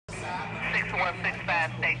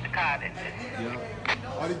6165 State the Cottage. Yeah.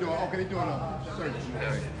 Oh, they doing, okay, they doing a search.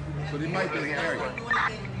 Okay. So they might be in the area.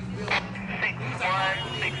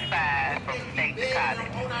 6165 from State to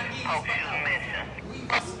Cottage. Hochshoe Mission.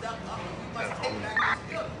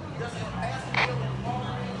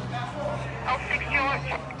 Oh, 6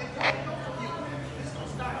 George.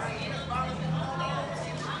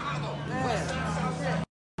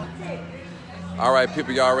 All right,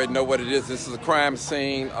 people, you already know what it is. This is a crime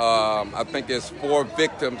scene. I think there's 4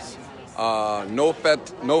 victims. No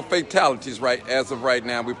fatalities right as of right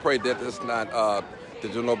now. We pray that it's not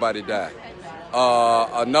that nobody die.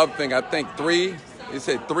 Another thing, I think 3. He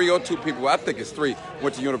said 3 or 2 people. I think it's 3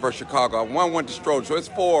 went to University of Chicago. 1 went to Stroll, so it's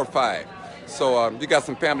 4 or 5. So you got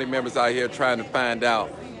some family members out here trying to find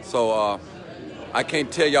out. So I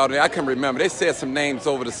can't tell y'all. I can remember. They said some names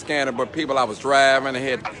over the scanner, but people I was driving, I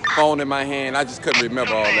had phone in my hand. I just couldn't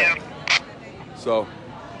remember all that. So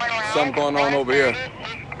something going on over here.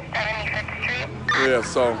 Yeah,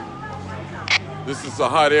 so this is a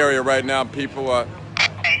hot area right now. People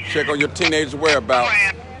check on your teenagers' whereabouts.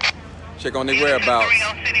 Check on their whereabouts.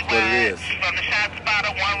 That's what it is. From the shot spotter,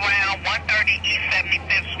 1 round, 130 East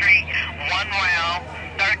 75th Street, 1 round,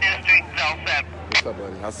 3rd District, Zone 7. What's up,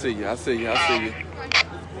 buddy? I see you. I see you. I see you.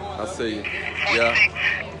 I see you. Yeah.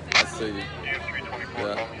 I see you.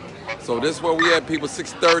 Yeah. So this is where we at, people.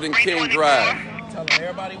 630 and King Drive. Tell them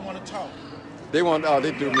everybody want to talk. They want. Oh,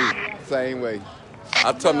 they do me same way.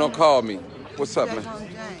 I tell them don't call me. What's up, man?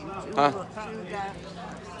 Huh?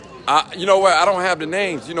 You know what? I don't have the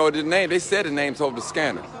names. You know the name. They said the names over the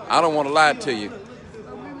scanner. I don't want to lie to you.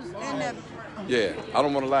 Yeah, I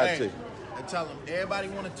don't want to lie to you. And tell them everybody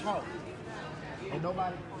want to talk. And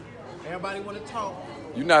everybody want to talk.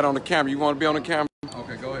 You're not on the camera. You want to be on the camera?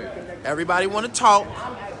 Okay, go ahead. Everybody want to talk.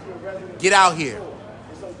 Get out here.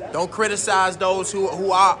 Don't criticize those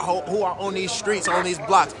who are on these streets, on these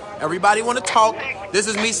blocks. Everybody want to talk. This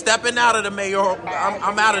is me stepping out of the mayor.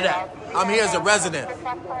 I'm out of that. I'm here as a resident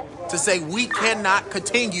to say we cannot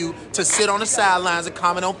continue to sit on the sidelines and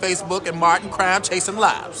comment on Facebook and Martin crime chasing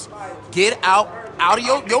lives. Get out of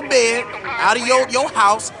your bed, out of your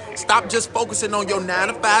house. Stop just focusing on your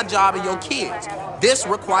 9-to-5 job and your kids. This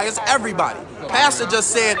requires everybody. Pastor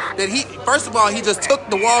just said that first of all, he just took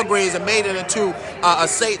the Walgreens and made it into a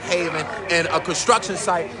safe haven and a construction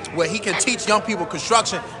site where he can teach young people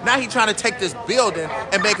construction. Now he's trying to take this building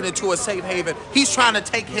and make it into a safe haven. He's trying to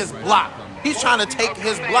take his block. He's trying to take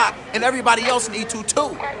his block, and everybody else need to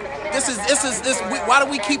too. Why do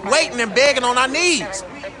we keep waiting and begging on our knees?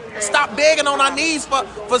 Stop begging on our knees for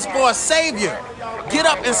a savior. Get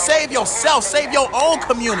up and save yourself. Save your own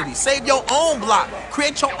community. Save your own block.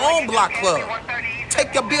 Create your own block club.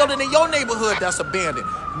 Take your building in your neighborhood that's abandoned.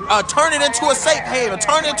 Turn it into a safe haven.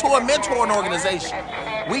 Turn it into a mentoring organization.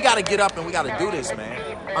 We got to get up and we got to do this, man.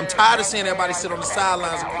 I'm tired of seeing everybody sit on the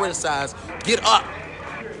sidelines and criticize. Get up.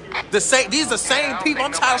 These are the same people.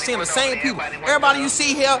 I'm tired of seeing the same people. Everybody you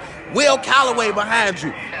see here, Will Calloway behind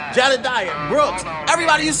you, Jedediah, Brooks.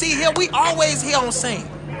 Everybody you see here, we always here on scene.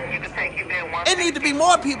 It need to be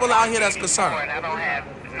more people out here that's concerned.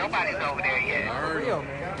 Nobody's over there yet. I heard you.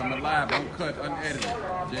 Coming live, uncut,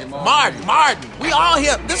 unedited. Martin, we all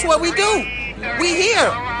here. This is what we do. We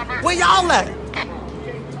here. Where y'all at?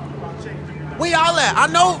 Where y'all at? I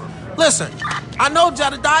know. Listen, I know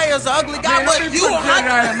Jedediah is an ugly guy, but you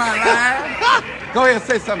are in my life. Go ahead and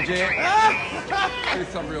say something, Jed. Say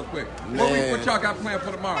something real quick. What y'all got planned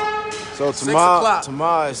for tomorrow? So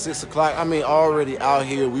tomorrow at 6 o'clock, already out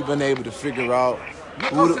here, we've been able to figure out we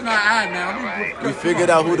figured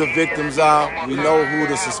out who the victims are. We know who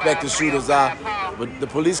the suspected shooters are, but the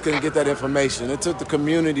police couldn't get that information. It took the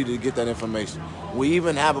community to get that information. We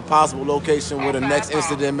even have a possible location where the next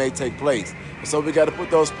incident may take place. So we got to put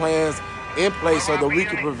those plans in place so that we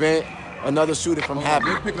can prevent another shooting from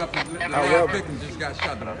happening.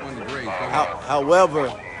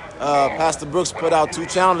 However, Pastor Brooks put out 2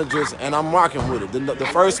 challenges, and I'm marking with it. The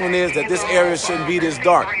first one is that this area shouldn't be this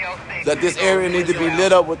dark, that this area needs to be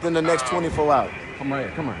lit up within the next 24 hours. Come right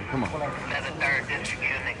here, come on.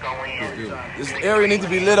 This area needs to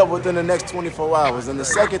be lit up within the next 24 hours. And the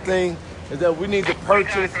second thing is that we need to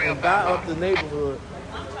purchase and buy up the neighborhood.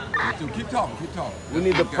 Keep talking. We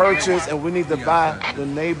need to purchase and we need to buy the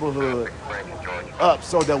neighborhood up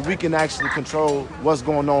so that we can actually control what's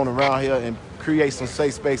going on around here and create some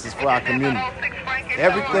safe spaces for our community.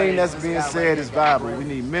 Everything that's being said is viable. We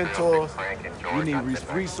need mentors. We need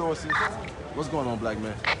resources. What's going on, black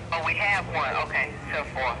man? Oh, we have one. Okay,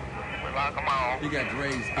 10-4. We lock them on. He got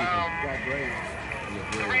grades, people. Got grades.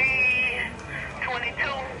 322.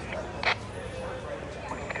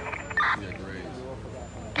 Yeah, grades.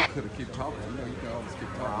 could have keep talking. You know, you can always keep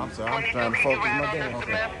talking. I'm sorry, I'm trying to focus my damn.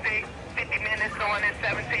 Domestic, 50 minutes on at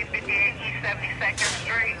 1758 East 72nd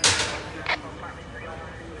Street.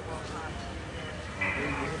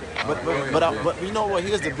 But you know what?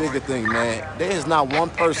 Here's the bigger thing, man. There is not one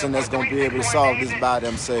person that's gonna be able to solve this by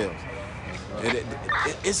themselves.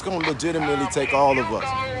 It's gonna legitimately take all of us.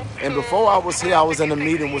 And before I was here, I was in a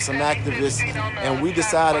meeting with some activists, and we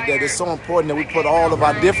decided that it's so important that we put all of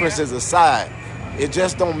our differences aside. It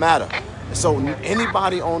just don't matter. So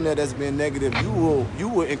anybody on there that's being negative, you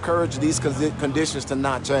will encourage these conditions to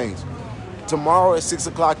not change. Tomorrow at 6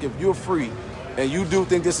 o'clock, if you're free and you do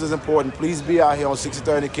think this is important, please be out here on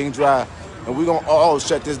 6030 King Drive, and we're gonna all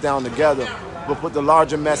shut this down together, but put the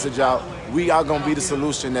larger message out. We are gonna be the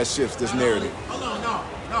solution that shifts this narrative.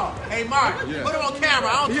 No. Hey, Mark, put him on camera.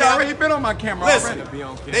 I don't He care. already been on my camera Listen,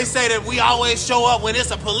 already. they say that we always show up when it's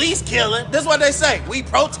a police killing. This is what they say. We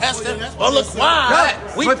protesting for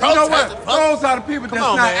Laquan. We But you know what? protesting. Those are the people that's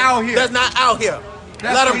Come on, not man. out here. That's not out here.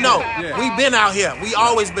 That's Let what them know. yeah. We've been out here. We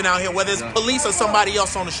always been out here, whether it's police or somebody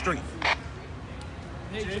else on the street.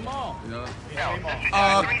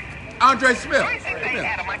 Andre Smith.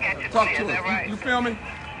 Adam, I got you. Talk Is to that us. right? You feel me?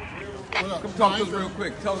 Come talk to us real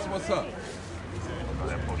quick. Tell us what's up.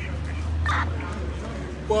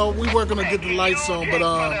 Well, we weren't gonna get the lights on,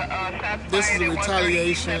 but this is a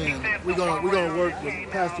retaliation, and we're gonna work with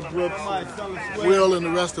Pastor Brooks, Will, and the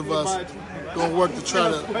rest of us. Gonna work to try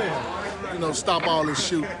to, stop all this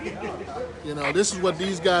shooting. This is what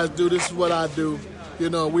these guys do. This is what I do.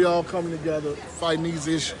 We all coming together fighting these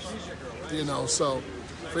issues. So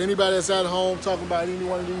for anybody that's at home talking about any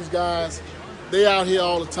one of these guys, they out here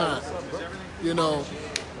all the time.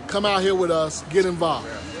 Come out here with us, get involved.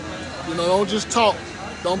 Don't just talk.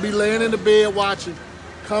 Don't be laying in the bed watching.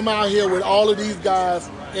 Come out here with all of these guys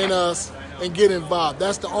and us and get involved.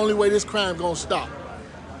 That's the only way this crime gonna stop.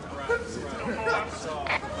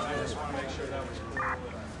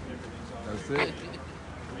 That's it.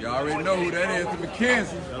 You already know who that is, the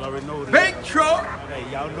McKenzie. Y'all already know what it Big truck. is.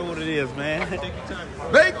 Hey, y'all know what it is, man.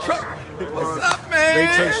 Big truck. What's up, man? Big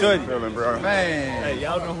Truck Shorty. Man. Hey,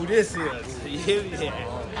 y'all know who this is. You hear me?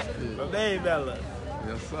 My name, Bella.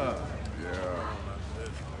 Yes, sir. Yeah.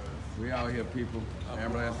 We out here, people.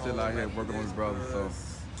 Ambulance still out here working on his brother, so,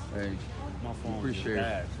 hey, My phone appreciate just it.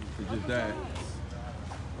 died. We just died.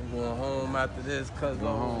 I'm going home after this, cuz Go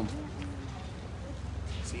home.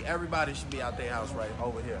 See, everybody should be out their house right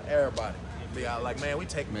over here. Everybody be out like, man, we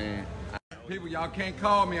take. Man. People, y'all can't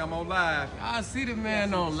call me. I'm on live. I see the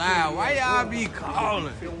man on live. Why y'all be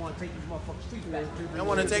calling? They want to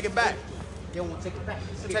take it back. They won't take it back.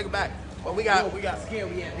 Take it back. But we got. Scared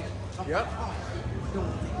we at. Yep.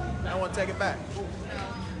 I want to take it back.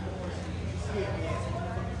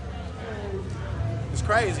 It's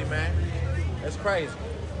crazy, man. It's crazy.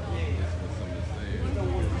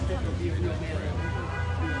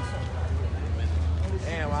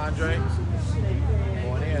 Damn, Andre.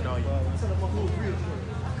 Going in on you.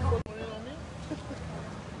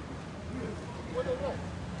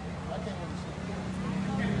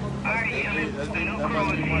 Good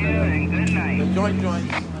night. The joint.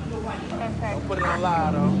 Don't put it on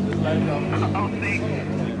live, though. Just let it go. I know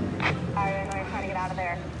you're trying to get out of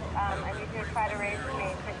there. I need you to try to raise me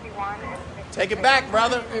 61 and 63. Take it back,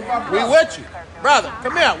 brother. We with you. Brother,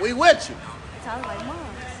 come here. We with you. Sounds like mom.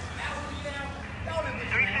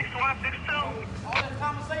 36162.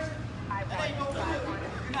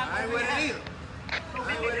 I ain't with it either.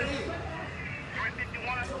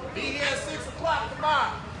 Be here at 6 o'clock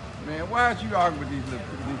tomorrow. Man, why aren't you arguing with these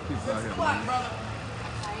people out here, man? Brother.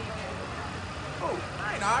 Oh, I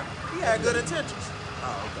ain't arguing. He had good intentions.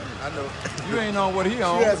 Oh, okay. I know. You ain't on what he She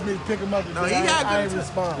on. asked me to pick him up today. No, he had I good ain't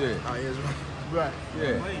respond. Yeah, Oh, he is Right.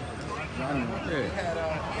 yeah.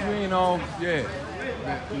 Yeah. You ain't on, yeah.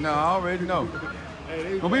 No, I already know.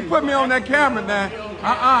 When we put me on that camera now,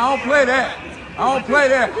 I don't play that. I don't play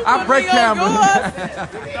that. I break cameras.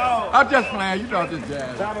 I'm just playing. You know, I'm just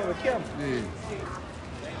jazz. Yeah.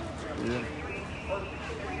 Yeah.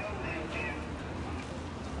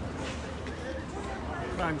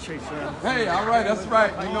 Hey, all right, that's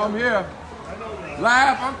right. You know I'm here.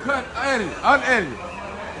 Live, uncut, unedited.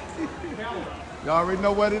 Y'all already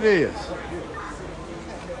know what it is.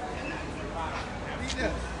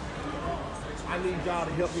 I need y'all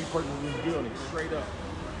to help me purchase this building, straight up.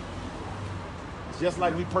 Just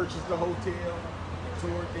like we purchased the hotel,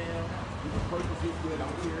 tore it down, we can purchase it good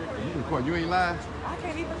out here. You ain't lying? I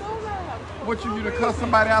can't even go live. What you done cuss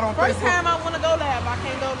somebody out on First Facebook? time I want to go live, I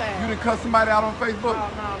can't go live. You done cuss somebody out on Facebook? No,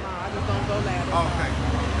 I just don't go live. Okay.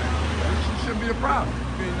 It shouldn't be a problem.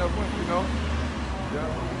 You know. Yeah.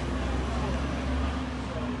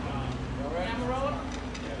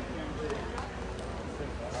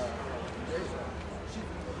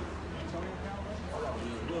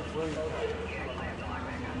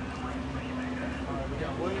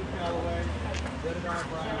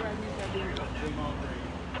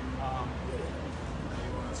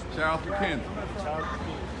 Charles McKenzie.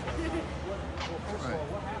 Right.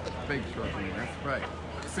 Fake truck, man. That's right.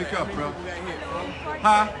 Pick up, bro.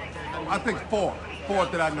 Huh? I think 4. 4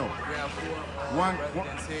 that I know. One.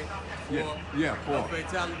 Yeah, 4. No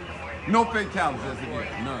fatality? No fatalities as of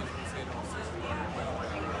yet. None.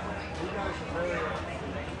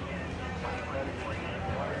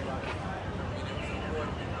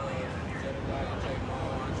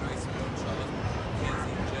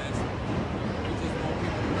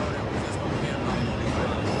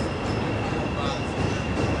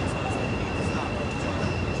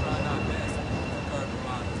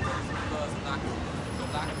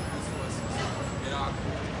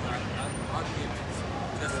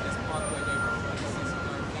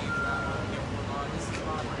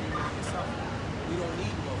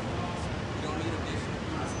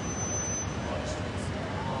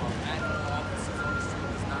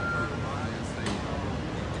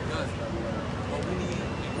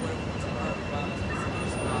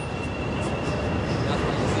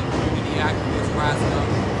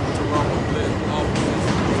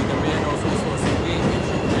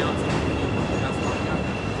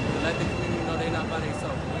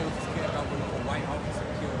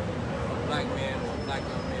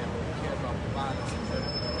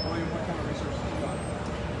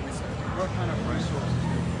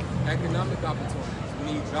 Economic opportunities. We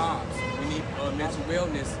need jobs. We need mental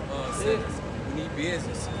wellness centers. We need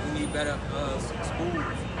business. We need better schools. We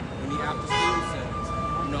need after-school centers.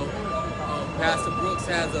 You know, Pastor Brooks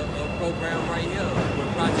has a program right here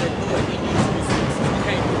with Project Hood. He needs resources. We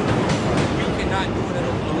can't do it. We cannot do it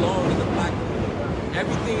alone in the black community.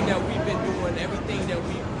 Everything that we've been doing, everything that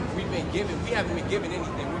we've been given, we haven't been given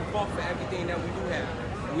anything. We fought for everything that we do have.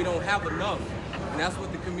 We don't have enough. And that's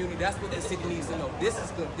what the community, that's what the city needs to know. This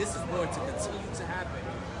is going to continue to happen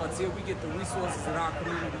until we get the resources that our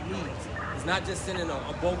community needs. It's not just sending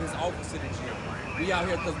a bogus officer to jail. We out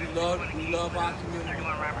here because we love our community.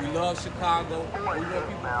 We love Chicago. We want people to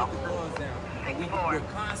put the guns down. And we're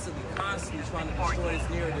constantly trying to destroy this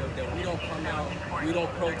narrative that we don't come out, we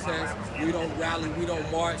don't protest, we don't rally, we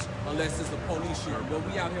don't march unless it's a police shooter. But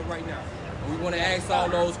we out here right now. And we want to ask all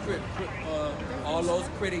those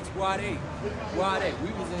critics, why they? We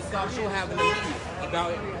was in South Shore having a meeting about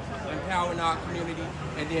empowering our community,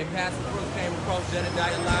 and then Pastor Brooks came across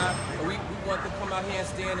Jedediah Live, and we want to come out here and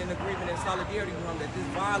stand in agreement and solidarity with him that this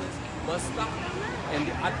violence must stop. And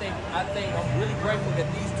I think I'm really grateful that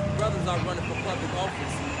these two brothers are running for public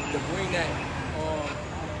office to bring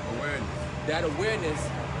that awareness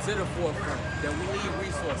to the forefront, that we need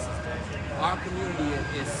resources. Our community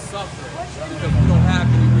is suffering because we don't have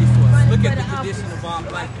any resources. Look at the condition of our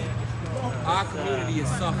black people. Our community is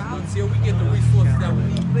suffering. Until we get the resources that we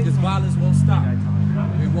need, this violence won't stop.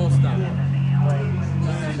 It won't stop. Very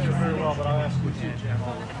well, but I'll ask you again.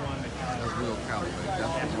 That's Will Calloway. That's the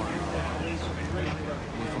one. He's from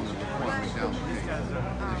the Department down the case.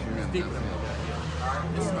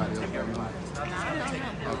 Everybody else got mine.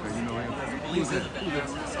 Okay, you know him? Who's that?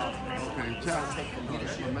 Okay, Charles.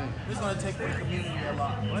 This is going to take the community a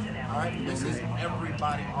lot. All right? This is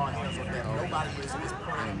everybody on here. So that nobody is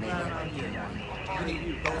praying. We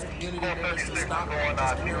need those community members to stop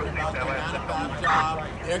just caring about their 9-to-5 job,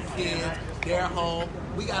 their kids, their home.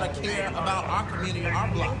 We got to care about our community, our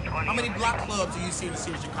block. How many block clubs do you see in the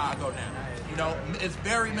city of Chicago now? You know, it's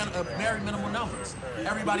very minimal numbers.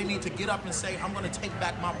 Everybody needs to get up and say, I'm going to take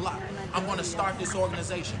back my block. I'm going to start this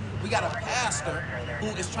organization. We got a pastor who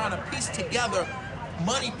is trying to piece together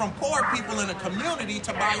money from poor people in the community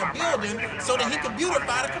to buy a building so that he can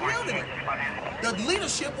beautify the community. The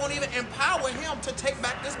leadership won't even empower him to take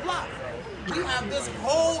back this block. We have this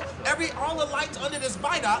whole, all the lights under this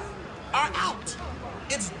viaduct are out.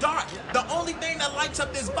 It's dark. The only thing that lights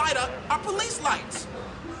up this viaduct are police lights.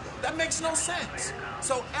 That makes no sense.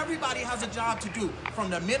 So everybody has a job to do,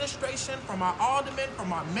 from the administration, from our aldermen,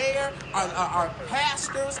 from our mayor, our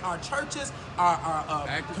pastors, our churches,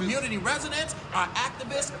 our community residents, our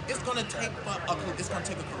activists. It's going to take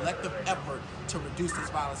a collective effort to reduce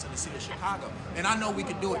this violence in the city of Chicago. And I know we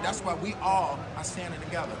can do it. That's why we all are standing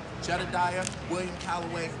together. Jedediah, William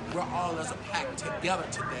Calloway, we're all as a pack together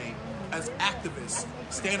today as activists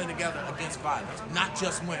standing together against violence, not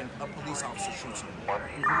just when a police officer shoots you. Would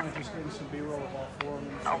you mind just getting some B-roll of all 4 of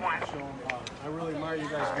them? So I really admire you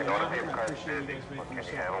guys being out here, and I appreciate you guys making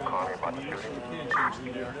yourself available for me, so we can change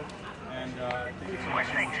the narrative. And I think it's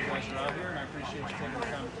awesome that you guys are out here, and I appreciate you taking the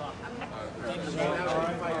time to talk. Thank you, man. All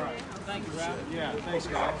right. Thank you, Rap. Yeah, thanks,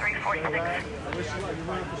 guys. I wish you luck.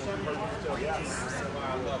 You're running for Senator? Yes.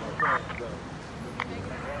 I love it.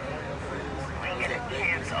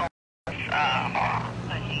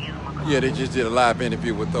 Yeah, they just did a live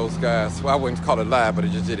interview with those guys. Well, I wouldn't call it live, but they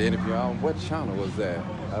just did an interview. What channel was that?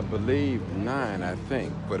 I believe 9, I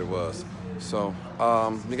think, but it was. So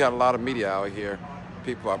we got a lot of media out here.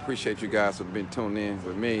 People, I appreciate you guys for being tuned in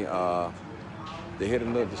with me. They hit a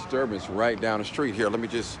little disturbance right down the street here. Let me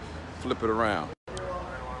just flip it around. Flip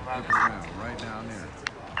it around, right down there.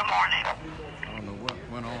 Good morning. I don't know what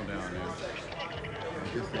went on down there.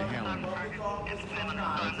 I guess they handled it.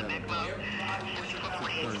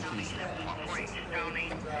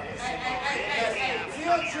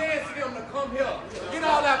 Tell Chance for them to come here. Get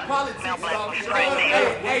all that politics off.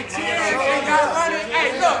 Hey, Chance, they got running.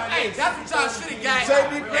 Hey, look, hey, that's what y'all should have got.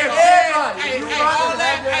 Hey, all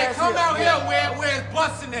that. Hey, come out here where it's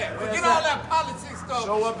busting at. Forget all that politics stuff.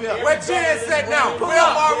 Show up here. Where Chance at now? Pull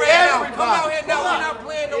up already now. Come out here now. We're not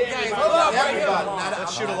playing no games. Pull up right here.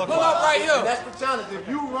 Pull up right here. That's the challenge. If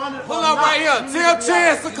you run it, Pull up right here. Tell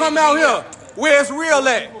Chance to come out here. Where it's real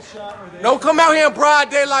at. Don't come out here in broad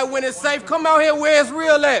daylight when it's safe. Come out here where it's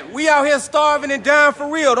real at. We out here starving and dying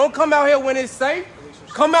for real. Don't come out here when it's safe.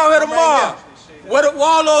 Come out here tomorrow. What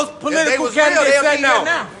all those political candidates at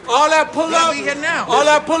now? All that pull up. All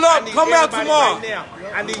that pull up. Come out tomorrow.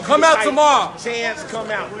 Come out tomorrow. Chance,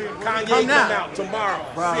 come out. Kanye, come out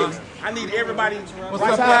tomorrow. 6. I need everybody. What's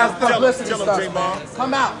up, guys? Publicity stuff, man.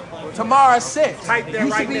 Come out. Tomorrow at 6.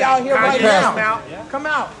 You should be out here right now. Come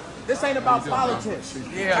out. This ain't about politics.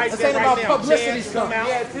 Yeah. This ain't about publicity stuff.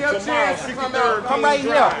 Yeah, tell Chance to come out. Come right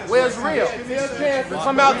here, where it's real. Tell Chance to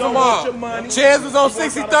come out tomorrow. Chance is on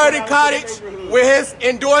 6030 Cottage with his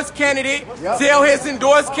endorsed candidate. Tell his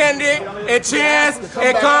endorsed candidate and Chance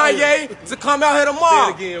and Kanye to come out here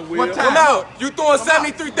tomorrow. Come out. You throwing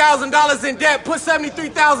 $73,000 in debt. Put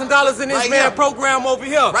 $73,000 in this man program over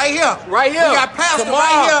here. Right here. Right here. We got pastor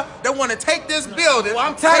right here that want to take this building.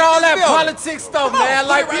 I'm tired of all that politics stuff, man.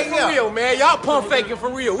 Like, be for real, man. Y'all pump faking for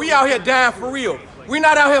real. We out here dying for real. We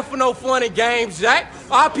not out here for no fun and games, Jack.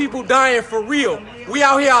 Our people dying for real. We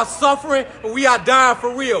out here suffering and we are dying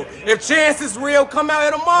for real. If Chance is real, come out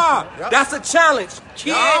here tomorrow. That's a challenge.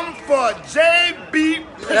 I'm for JB.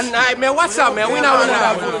 Hey, man, watch out, man. We not running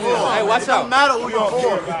out for the war. Hey, watch out. It doesn't matter who you're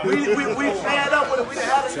for. We fed up with it. We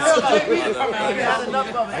had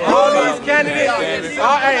enough of it. All these candidates,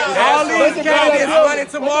 all these candidates running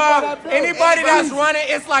tomorrow. Anybody that's running,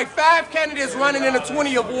 it's like 5 candidates running in the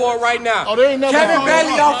 20th ward right now. Oh, they ain't never Kevin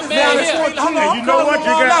Bailey off is down the street. Hold on, you know what you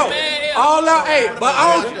got? All out, hey,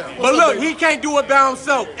 but look, he can't do it by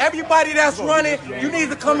himself. Everybody that's running, you need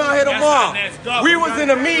to come out here tomorrow. We was in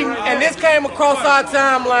a meeting, and this came across our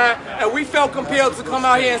timeline, and we felt compelled to come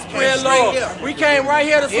out here and spread love. We came right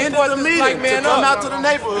here to support the meeting, black man to come out to the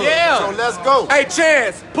neighborhood. Yeah. So let's go. Hey,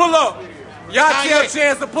 Chance, pull up. Y'all tell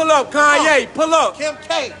Chance to pull up. Kanye, pull up. Kim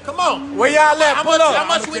K, come on. Where y'all at? Pull up. How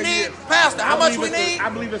much we need? Pastor, how much we need? I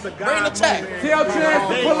believe it's a guy. Bring the check. Tell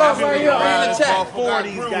Chance to pull up right here. Bring the check. For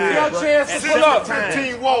these guys. Tell Chance to pull up.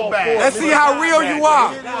 15 wall bags. Let's see how real you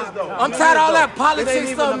are. I'm tired of all that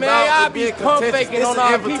politics stuff, man. Y'all be pump faking on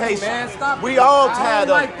our people, man. Stop. We all I tied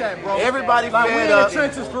don't up. like that, bro. Everybody Like, we in fed the up.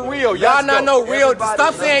 trenches for real. Y'all not no real.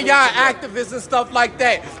 Stop saying y'all activists and stuff like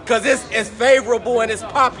that, because it's favorable and it's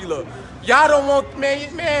popular. Y'all don't want,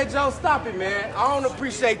 man, Joe, stop it, man. I don't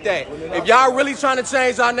appreciate that. If y'all really trying to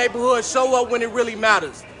change our neighborhood, show up when it really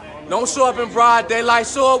matters. Don't show up in broad daylight.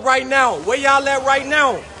 Show up right now. Where y'all at right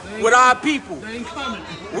now with our people?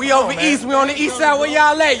 We over east. We on the east side. Where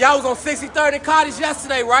y'all at? Y'all was on 6030 Cottage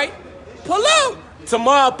yesterday, right? Pull up.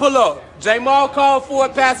 Tomorrow, pull up. J. Maul called for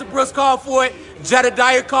it. Pastor Brooks called for it.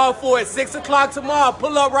 Jedediah called for it. 6 o'clock tomorrow.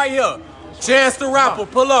 Pull up right here. Chance the Rapper,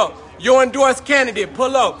 pull up. Your endorsed candidate,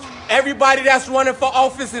 pull up. Everybody that's running for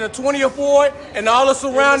office in the 20th ward and all the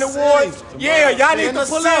surrounding wards, yeah, y'all need to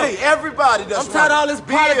pull up. Everybody that's I'm tired of all this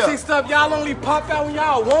politics stuff. Y'all only pop out when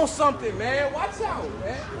y'all want something, man. Watch out,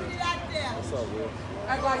 man. What's up, Will?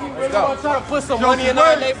 Act like he really want to try to put some money in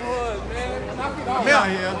our neighborhood, man. Knock it off. Come out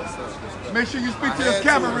here. Make sure you speak to this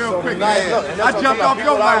camera real quick, man. I jumped off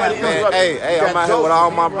your line. Hey, I'm out here with all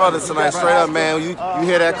my brothers tonight. Straight up, man. You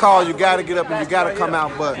hear that call, you got to get up and you got to come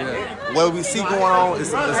out. But what we see going on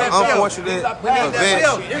is an unfortunate event,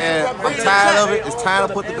 and I'm tired of it. It's time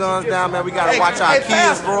to put the guns down, man. We got to watch our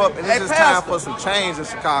kids grow up, and it's just time for some change in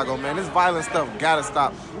Chicago, man. This violent stuff got to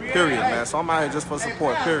stop, period, man. So I'm out here just for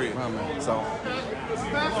support, period. So.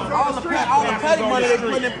 All the petty money they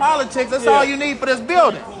put in politics, that's all you need for this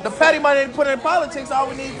building. The petty money they put in politics, all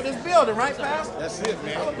we need for this building, right, Pastor? That's it,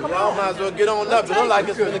 man. Y'all might as well get on up. It look like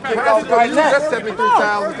it's going to kick off right now. That's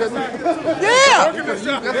 73,000, couldn't it? Yeah! That's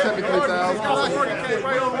 73,000. All the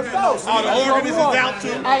organs is out too.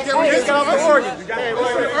 Hey, get off the organs. The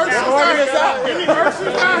organ is out.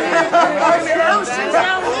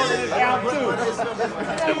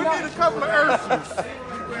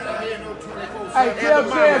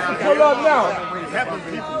 Pull up now.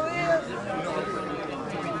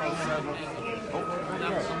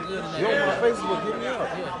 You on my Facebook, hit me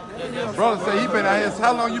up. Brother say he been out here.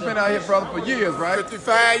 How long you been out here, brother? For years, right?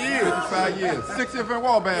 55 years. 55 years. 6 different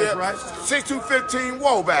Wabash, right? 6215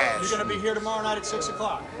 Wabash. You're gonna be here tomorrow night at 6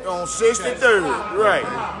 o'clock. On 63rd, right?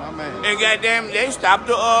 My man. And goddamn, they stopped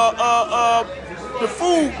the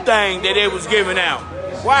food thing that they was giving out.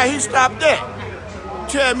 Why he stopped that?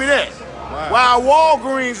 Tell me that. While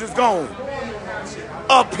Walgreens is gone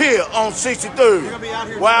up here on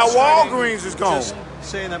 63rd. While Walgreens is gone. Just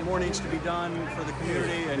saying that more needs to be done for the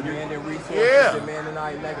community and demanding resources, Yeah. demanding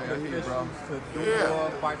our elected officials to do more,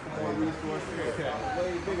 fight for more resources.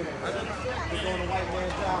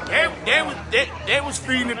 They was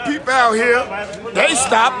feeding the people out here. They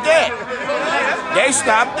stopped that. They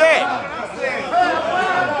stopped that.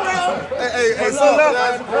 Hey,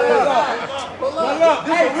 pull up.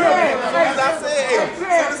 Hey, as I said, as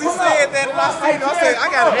soon as he said that, and I seen him, I said, I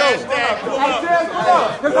gotta go. Pull up.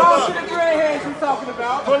 Because I don't see the gray hands you talking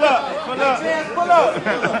about. Pull up. Pull up.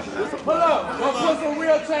 Let's put some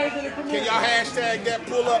real change in the community. Can y'all hashtag that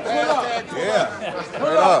pull up? Hashtag pull up.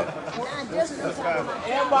 Pull up.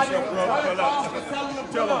 Everybody running for office, tell them to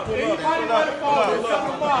pull up. Anybody running for office, tell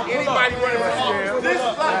them to pull up. Anybody running for office. This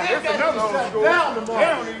is like another school. Down tomorrow. They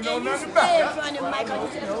don't even know nothing about it.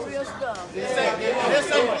 This ain't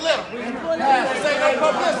no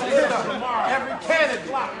publicity. Every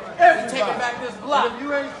candidate, taking back this block. If you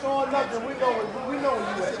ain't showing nothing, we know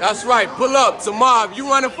where you at. That's right. Pull up. Tomorrow, if you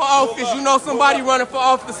running for office, you know somebody running for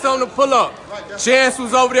office, tell them to pull up. Chance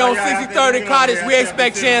was over there on 63rd and Cottage. We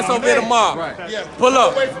expect Chance over there tomorrow. Pull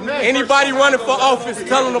up. Anybody running for office,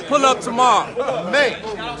 tell them to pull up tomorrow.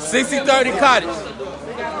 63rd and Cottage.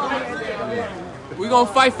 We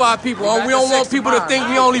gonna fight for our people. We don't want people to think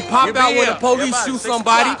we only pop out when the police shoot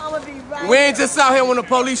somebody. We ain't just out here when the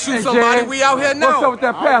police shoot somebody. We out here now. What's up with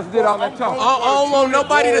that pastor did all that talk? I don't want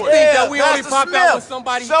nobody to think that we only pop out when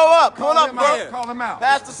somebody. Show up. Pull up, bro. Call him out.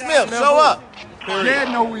 Pastor Smith, show up. Jad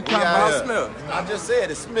know who we talking about. Smith. I just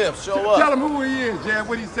said it, Smith. Show up. Tell him who he is, Jad.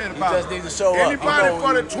 What he said about He just needs to show up. Anybody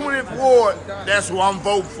for the 20th ward, that's who I'm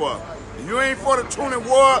voting for. If you ain't for the 20th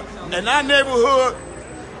ward in our neighborhood,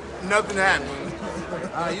 nothing happens.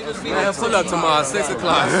 Man, pull up tomorrow, 6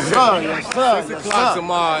 o'clock. 6 o'clock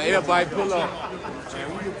tomorrow. Everybody pull up.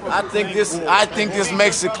 I think this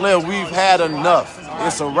makes it clear we've had enough.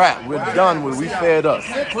 It's a wrap. We're done with it. We fed up.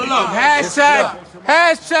 Pull up.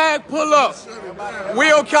 Hashtag pull up.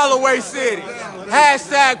 Will Callaway City.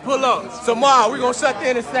 Hashtag pull up. Tomorrow, we're going to shut the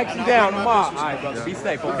intersection down tomorrow. All right, brother. Be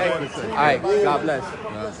safe, okay? All right. God bless you.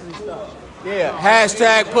 Yeah.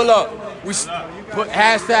 Hashtag pull up.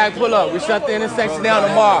 Hashtag pull up. We shut the intersection down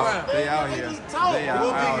tomorrow. They out here. They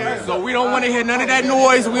out here. So we don't want to hear none of that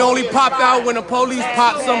noise. We only pop out when the police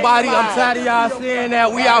pop somebody. I'm tired of y'all saying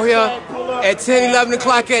that. We out here at 10, 11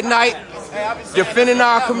 o'clock at night defending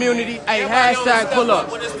our community. Hey, hashtag pull up.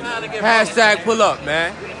 Hashtag pull up,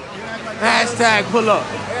 man. Hashtag pull up.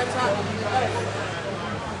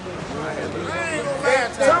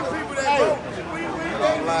 Some people that vote.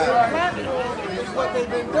 What they've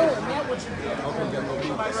been doing, not what you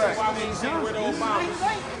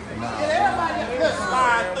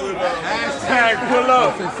Hashtag pull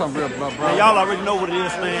up. Say something real, bro. Man, y'all already know what it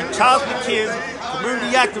is, man. Charles McKenzie,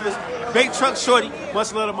 community activist, Big Truck Shorty,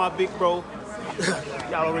 much love to my big bro.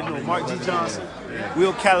 Y'all already know Mark G. Johnson,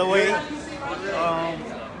 Will Callaway,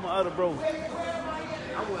 my other bro,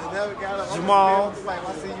 Jamal,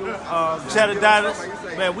 Cheddar Diners.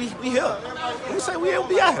 Man, we here. We say we ain't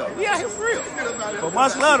be out here. We out here for real. But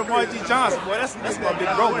much love to Mark G. Johnson, boy. That's my big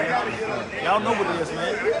bro, man. Y'all know what it is,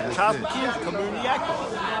 man. Charles McKenzie, community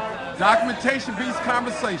activist. Documentation beats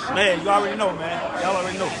conversation. Man, you already know, man. Y'all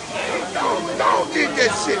already know. Don't get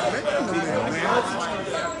that shit, man.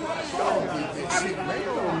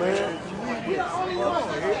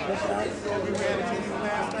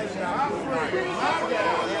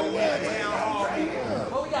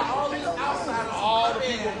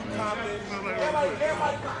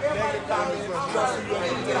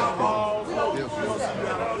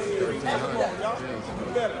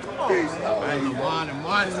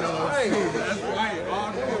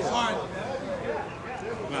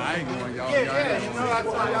 I ain't going, y'all.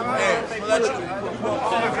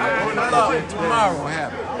 Tomorrow will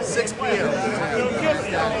happen. 6 p.m.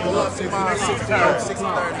 Pull up tomorrow, 6:30. 6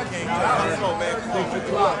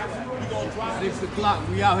 o'clock.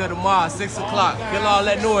 We out here tomorrow, 6 o'clock. Kill all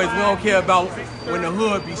that noise. We don't care about when the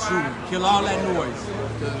hood be shooting. Kill all that noise.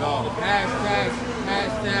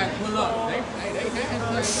 Hashtag pull up.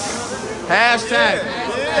 Hashtag.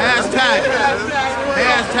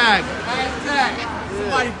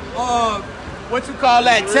 somebody, what you call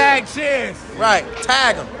that? Tag chance. Right,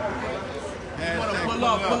 tag them. Pull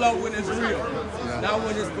up when it's real. Not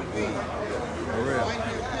when it's convenient. For real.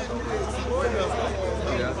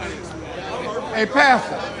 Hey,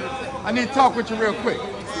 Pastor, I need to talk with you real quick.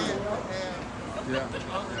 Yeah.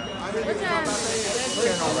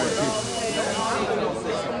 All right, people.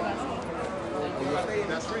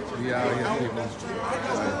 Yeah, people.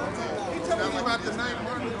 Tell me about the night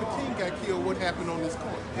Martin Luther King got killed. What happened on this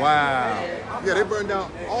court? Wow. Yeah, they burned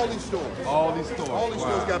down all these stores. All these stores. All these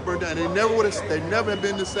stores got burned down. They never have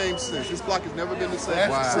been the same since. This block has never been the same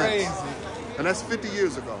That's since. crazy. And that's 50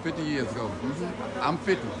 years ago. 50 years ago. I'm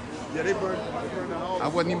 50. Yeah, they burned down all. I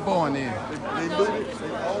wasn't even born then. They looted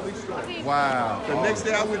all these stores. Wow. The next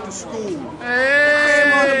day I went to school.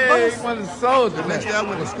 Hey, one of the soldiers. The next day I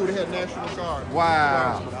went to school. They had National Guard.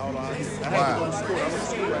 Wow. I had to go to school. I went to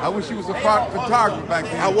school. I wish you was a photographer back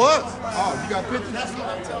then. I was. Oh, you got pictures?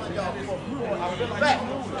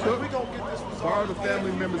 Borrowed the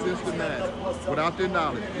family members' instrument without their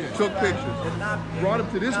knowledge. Took pictures. Brought them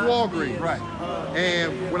to this Walgreens. Right.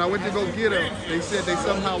 And when I went to go get them, they said they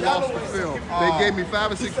somehow lost the film. They gave me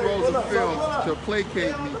 5 or 6 rolls of film to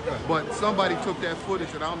placate me, but somebody took that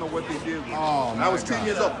footage and I don't know what they did with it. I was 10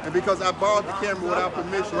 years old. And because I borrowed the camera without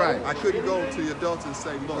permission, I couldn't go to the adults and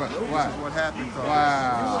say, look, this is what happened.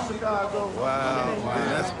 Wow. Wow.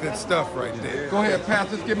 That's good stuff right there. Go ahead,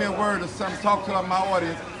 Pastor. Just give me a word or something. Talk to my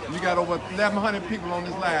audience. You got over 1,100 people on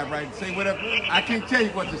this live, right? Say whatever. I can't tell you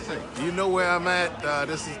what to say. You know where I'm at.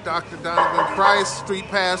 This is Dr. Donovan Price, street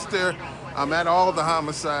pastor. I'm at all the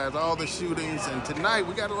homicides, all the shootings, and tonight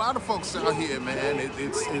we got a lot of folks out here, man.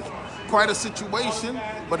 It's quite a situation,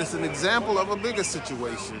 but it's an example of a bigger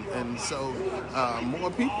situation. And so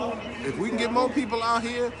more people, if we can get more people out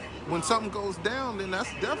here, when something goes down, then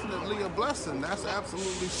that's definitely a blessing. That's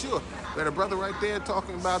absolutely sure. We had a brother right there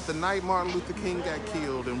talking about the night Martin Luther King got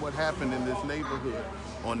killed and what happened in this neighborhood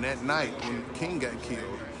on that night when King got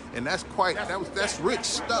killed. And that's rich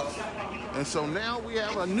stuff. And so now we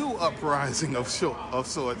have a new uprising of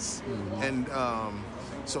sorts. And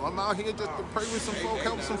so I'm out here just to pray with some folk,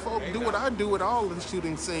 help some folk, do what I do with all the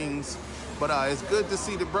shooting scenes. But it's good to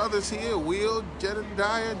see the brothers here, Will,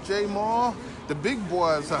 Jedediah, Jay Moore, the big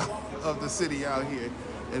boys of the city out here.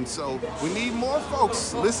 And so we need more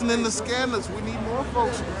folks listening to scandals. We need more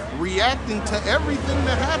folks reacting to everything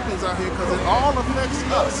that happens out here because it all affects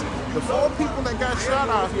us. The 4 people that got shot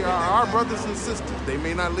out here are our brothers and sisters. They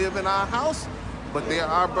may not live in our house, but they are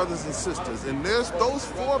our brothers and sisters. And those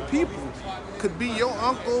 4 people could be your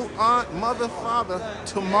uncle, aunt, mother, father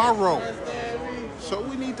tomorrow. So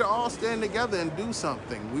we need to all stand together and do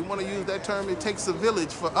something. We want to use that term, it takes a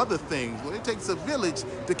village for other things. Well, it takes a village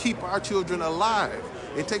to keep our children alive.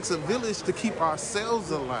 It takes a village to keep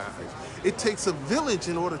ourselves alive. It takes a village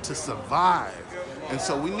in order to survive. And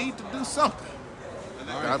so we need to do something.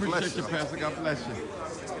 All right, God bless you, Pastor. God bless you.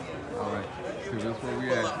 All right. So this is where we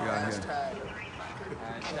at. We out here.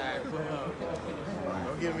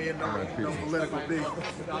 Don't give me no political beef.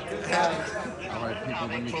 All right, people,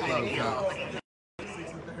 let me close out.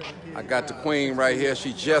 I got the queen right here.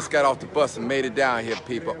 She just got off the bus and made it down here,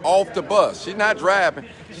 people. Off the bus. She's not driving.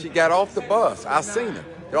 She got off the bus. I seen her.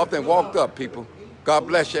 Get off there and walked up, people. God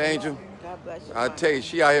bless you, Angel. God bless you. I tell you,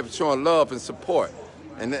 she out here showing love and support.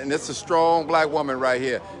 And it's a strong black woman right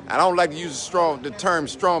here. I don't like to use the term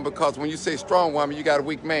strong because when you say strong woman, you got a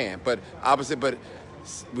weak man. But obviously,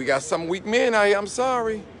 we got some weak men out here. I'm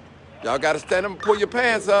sorry. Y'all got to stand up and pull your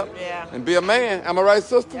pants up and be a man. Am I right,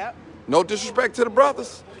 sister? Yep. No disrespect to the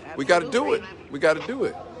brothers. Absolutely. We got to do it. We got to do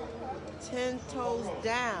it. 10 toes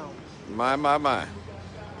down. My.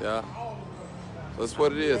 Yeah. So that's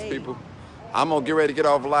what it is, people. I'm going to get ready to get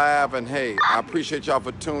off live, and hey, I appreciate y'all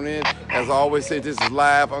for tuning in. As I always say, this is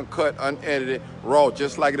live, uncut, unedited, raw,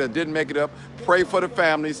 just like it. I didn't make it up. Pray for the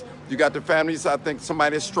families. You got the families, I think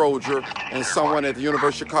somebody at Stroger and someone at the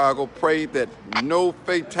University of Chicago. Pray that no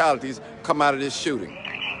fatalities come out of this shooting.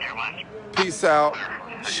 Peace out.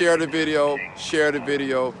 Share the video, share the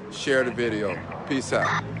video, share the video. Peace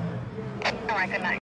out. All right, good night.